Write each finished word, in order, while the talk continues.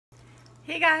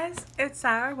Hey guys, it's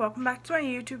Sarah. Welcome back to my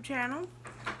YouTube channel.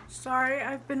 Sorry,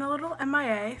 I've been a little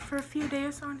MIA for a few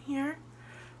days on here.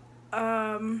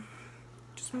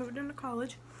 Just moved into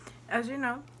college. As you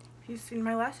know, if you've seen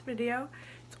my last video,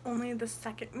 it's only the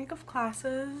second week of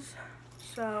classes.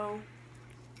 So,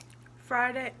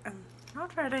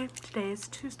 not Friday, today is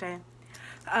Tuesday.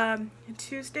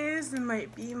 Tuesdays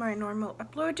might be my normal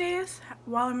upload days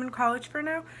while I'm in college for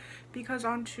now, because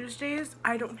on Tuesdays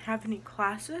I don't have any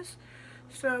classes.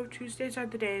 So Tuesdays are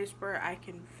the days where I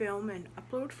can film and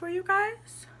upload for you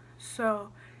guys.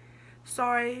 So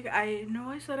sorry, I know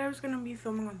I said I was going to be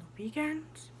filming on the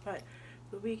weekends, but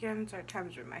the weekends are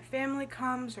times when my family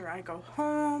comes, or I go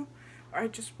home, or I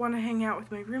just want to hang out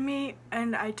with my roommate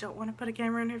and I don't want to put a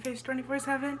camera in her face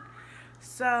 24/7.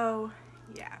 So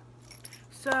yeah.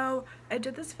 So I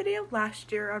did this video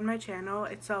last year on my channel.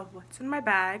 It's what's in my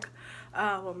bag,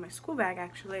 well, my school bag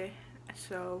actually.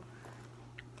 So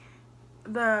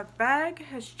the bag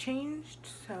has changed,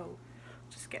 so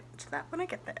just get to that when I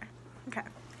get there. Okay,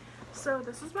 so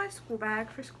this is my school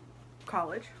bag for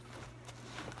college.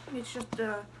 It's just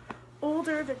a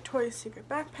older Victoria's Secret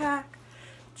backpack.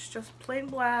 It's just plain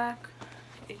black.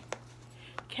 It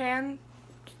can,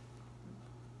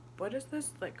 what is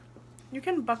this, like, you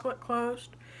can buckle it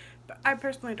closed, but I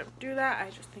personally don't do that.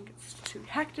 I just think it's too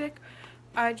hectic.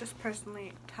 I just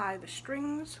personally tie the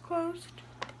strings closed.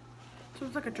 So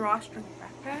it's like a drawstring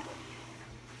backpack.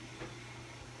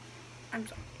 I'm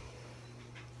sorry.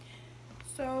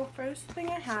 So first thing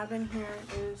I have in here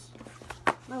is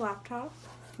my laptop.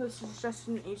 This is just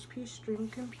an HP Stream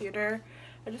computer.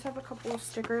 I just have a couple of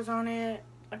stickers on it.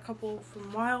 A couple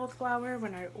from Wildflower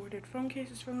when I ordered phone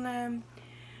cases from them.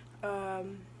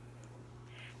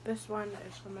 This one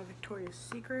is from a Victoria's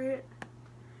Secret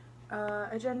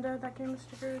agenda that came with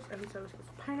stickers, and so it's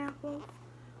pineapple.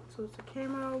 So it's a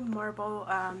camo marble.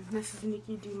 This is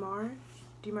Nikki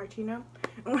DiMartino.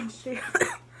 When she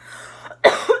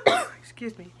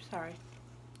excuse me, sorry.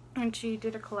 When she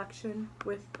did a collection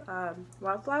with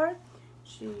Wildflower,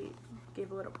 she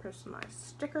gave a little personalized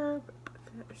sticker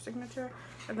with her signature.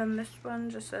 And then this one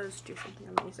just says "Do something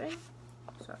amazing."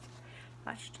 So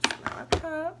that's just my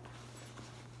laptop.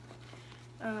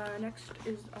 Next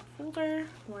is a folder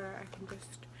where I can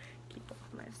just keep up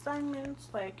with my assignments.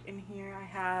 Like in here I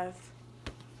have,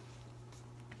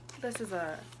 this is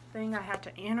a thing I had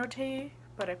to annotate,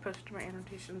 but I posted my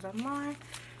annotations online.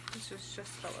 This is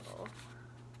just a little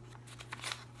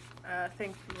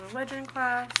thing from the religion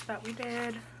class that we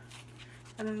did.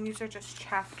 And then these are just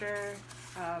chapter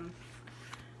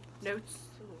notes,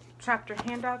 chapter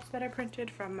handouts that I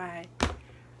printed from my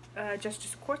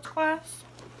Justice Courts class.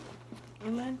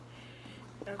 And then,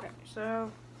 okay,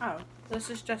 so, oh,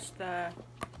 this is just the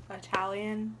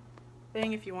Italian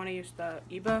thing if you want to use the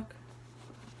ebook.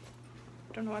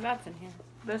 Don't know why that's in here.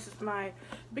 This is my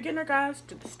beginner guides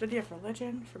to the study of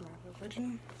religion from our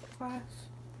religion class.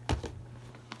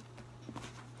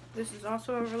 This is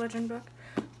also a religion book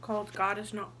called God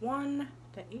Is Not One,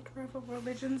 the 8 Rival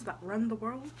Religions That Run the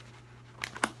World.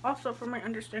 Also from my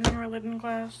understanding religion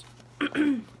class.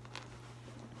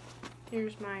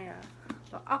 Here's my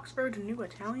the Oxford New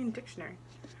Italian Dictionary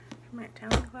from my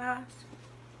Italian class.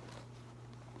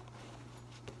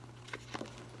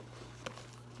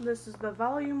 This is the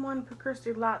Volume 1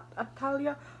 Percorsi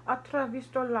l'Italia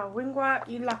attraverso la lingua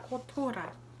e la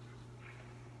cultura.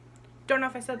 Don't know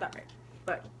if I said that right,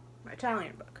 but my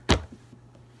Italian book.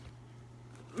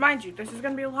 Mind you, this is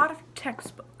going to be a lot of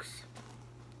textbooks.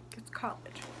 It's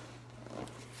college.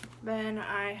 Then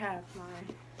I have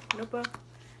my notebook.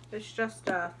 It's just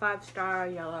a 5-star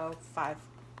yellow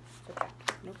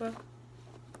 5-subject notebook.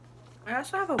 I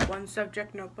also have a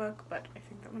 1-subject notebook, but I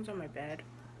think that one's on my bed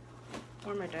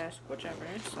or my desk, whichever.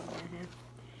 It's somewhere here.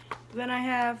 Then I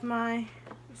have my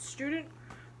student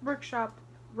workshop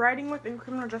Writing Within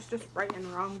Criminal Justice Right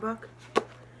and Wrong book.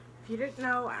 If you didn't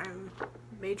know, I'm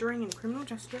majoring in criminal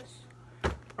justice,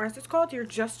 or as it's called, your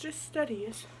justice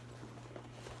studies.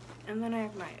 And then I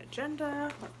have my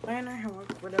agenda, or planner,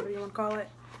 whatever you want to call it.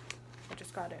 I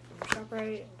just got it from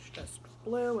ShopRite. It's just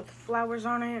blue with flowers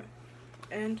on it,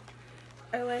 and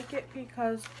I like it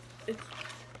because it's,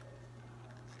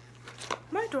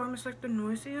 my dorm is like the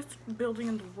noisiest building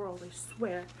in the world, I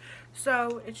swear.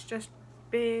 So it's just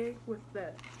big with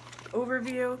the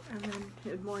overview, and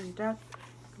then more in depth.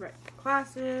 Right,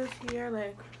 classes here,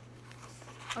 like,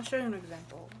 I'll show you an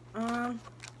example.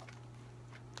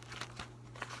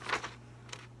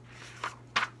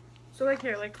 So like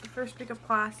here, like the first week of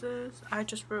classes, I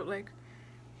just wrote like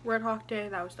Red Hawk Day.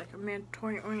 That was like a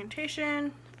mandatory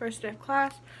orientation. First day of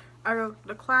class, I wrote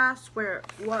the class, where,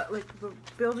 what, like, the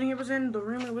building it was in, the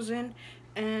room it was in,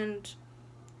 and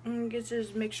it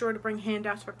says make sure to bring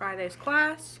handouts for Friday's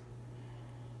class.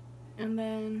 And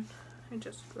then I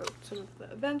just wrote some of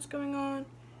the events going on.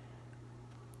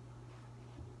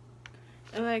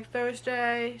 And like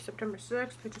Thursday, September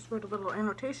 6th, I just wrote a little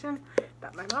annotation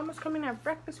that my mom was coming to have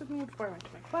breakfast with me before I went to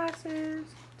my classes,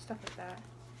 stuff like that.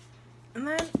 And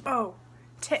then, oh,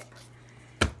 tip.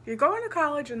 If you're going to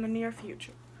college in the near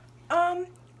future, don't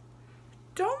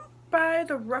buy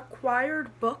the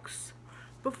required books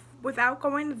without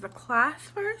going to the class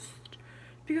first,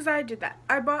 because I did that.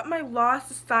 I bought my Law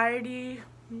Society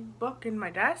book in my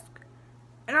desk,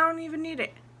 and I don't even need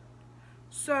it.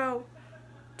 So,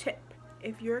 tip.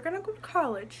 If you're gonna go to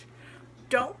college,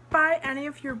 don't buy any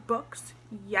of your books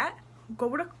yet.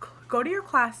 Go to your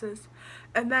classes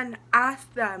and then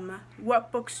ask them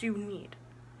what books you need.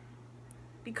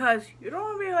 Because you don't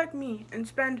want to be like me and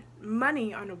spend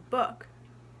money on a book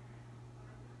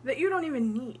that you don't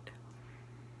even need.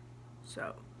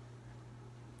 So,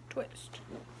 twist.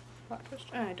 Plot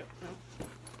twist? I don't know.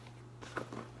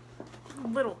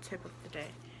 Little tip of the day.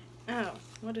 Oh,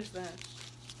 what is that?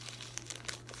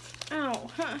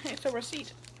 Oh, it's a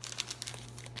receipt.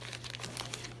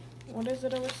 What is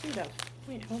it a receipt of?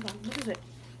 Wait, hold on. What is it?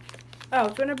 Oh,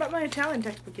 it's when I bought my Italian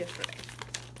textbook yesterday.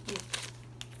 Yeah.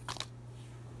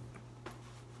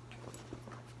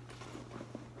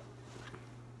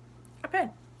 A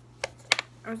pen.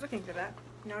 I was looking for that.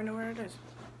 Now I know where it is.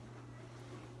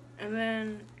 And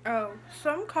then, oh,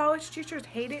 some college teachers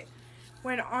hate it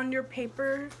when on your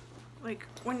paper, like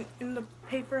when in the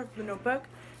paper of the notebook,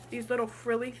 these little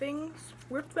frilly things,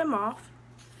 rip them off.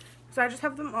 So I just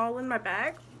have them all in my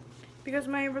bag because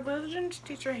my religion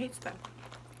teacher hates them.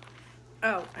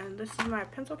 Oh, and this is my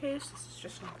pencil case. This is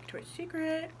just a Victoria's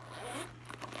Secret.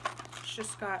 It's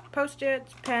just got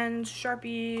Post-its, pens,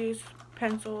 Sharpies,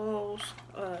 pencils.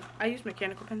 I use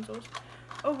mechanical pencils.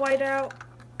 A whiteout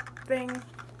thing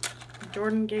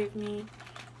Jordan gave me.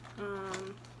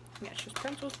 Yeah, it's just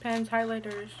pencils, pens,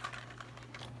 highlighters,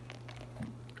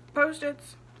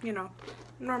 Post-its. You know,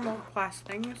 normal class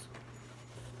things.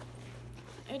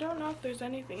 I don't know if there's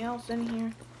anything else in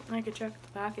here. I could check the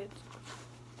packets.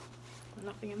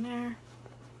 Nothing in there.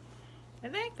 I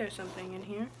think there's something in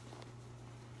here.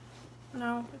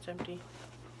 No, it's empty.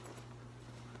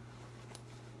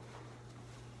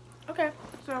 Okay,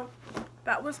 so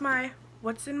that was my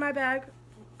what's in my bag.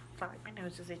 Sorry, my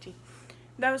nose is itchy.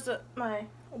 That was my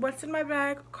what's in my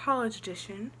bag college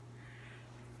edition.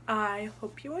 I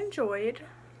hope you enjoyed.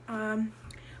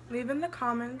 Leave in the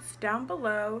comments down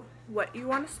below what you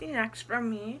want to see next from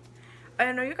me.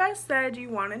 I know you guys said you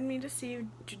wanted me to see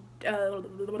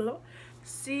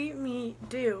me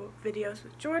do videos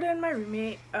with Jordan, my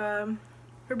roommate. Her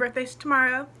birthday's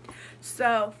tomorrow,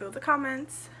 so fill the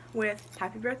comments with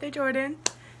happy birthday Jordan,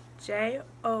 Jordyn.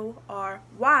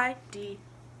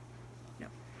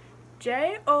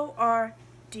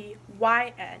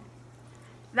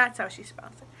 That's how she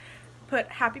spells it. Put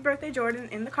happy birthday Jordan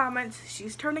in the comments.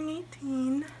 She's turning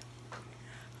 18.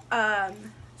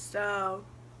 So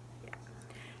yeah.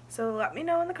 So let me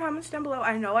know in the comments down below.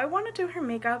 I know I want to do her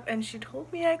makeup and she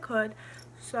told me I could.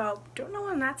 So don't know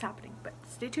when that's happening, but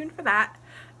stay tuned for that.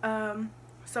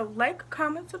 So like,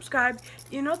 comment, subscribe.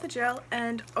 You know the drill.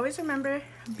 And always remember,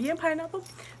 be a pineapple,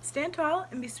 stand tall,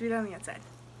 and be sweet on the outside.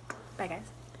 Bye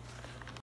guys.